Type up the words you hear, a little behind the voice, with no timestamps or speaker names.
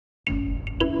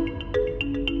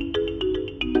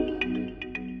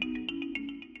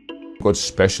What's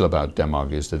special about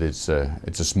Denmark is that it's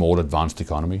a small, advanced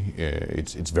economy.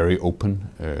 It's very open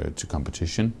to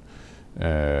competition,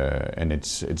 and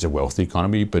it's a wealthy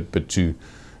economy. But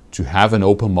to have an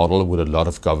open model with a lot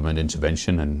of government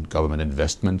intervention and government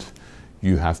investment,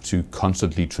 you have to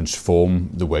constantly transform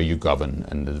the way you govern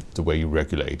and the way you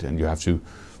regulate, and you have to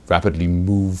rapidly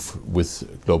move with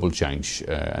global change,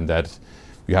 and that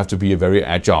you have to be a very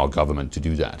agile government to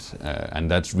do that, and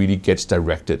that really gets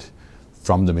directed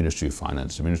from the Ministry of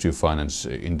Finance. The Ministry of Finance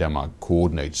in Denmark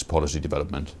coordinates policy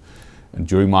development. And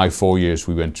during my 4 years,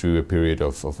 we went through a period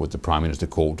of what the Prime Minister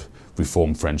called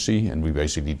reform frenzy, and we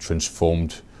basically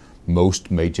transformed most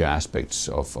major aspects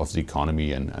of the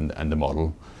economy and the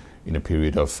model in a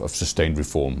period of sustained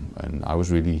reform. And I was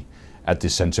really at the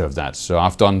center of that. So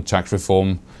I've done tax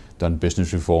reform, done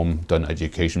business reform, done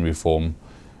education reform.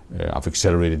 I've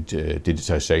accelerated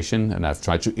digitization, and I've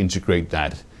tried to integrate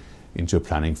that into a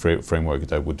planning framework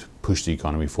that would push the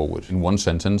economy forward. In one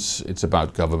sentence, it's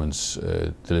about governments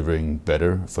delivering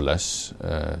better for less.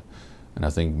 And I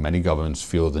think many governments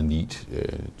feel the need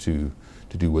to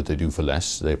do what they do for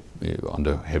less. They're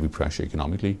under heavy pressure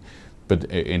economically. But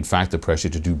in fact, the pressure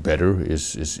to do better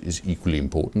is equally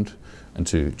important. And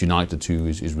to unite the two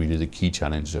is really the key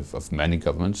challenge of many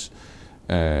governments.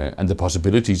 And the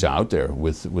possibilities are out there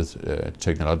with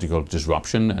technological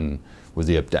disruption and with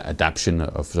the adaptation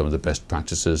of some of the best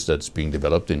practices that's being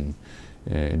developed in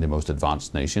the most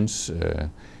advanced nations.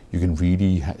 You can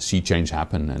really see change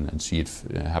happen and see it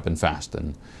happen fast.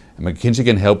 And McKinsey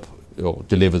can help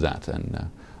deliver that. And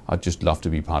I'd just love to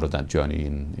be part of that journey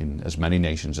in as many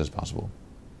nations as possible.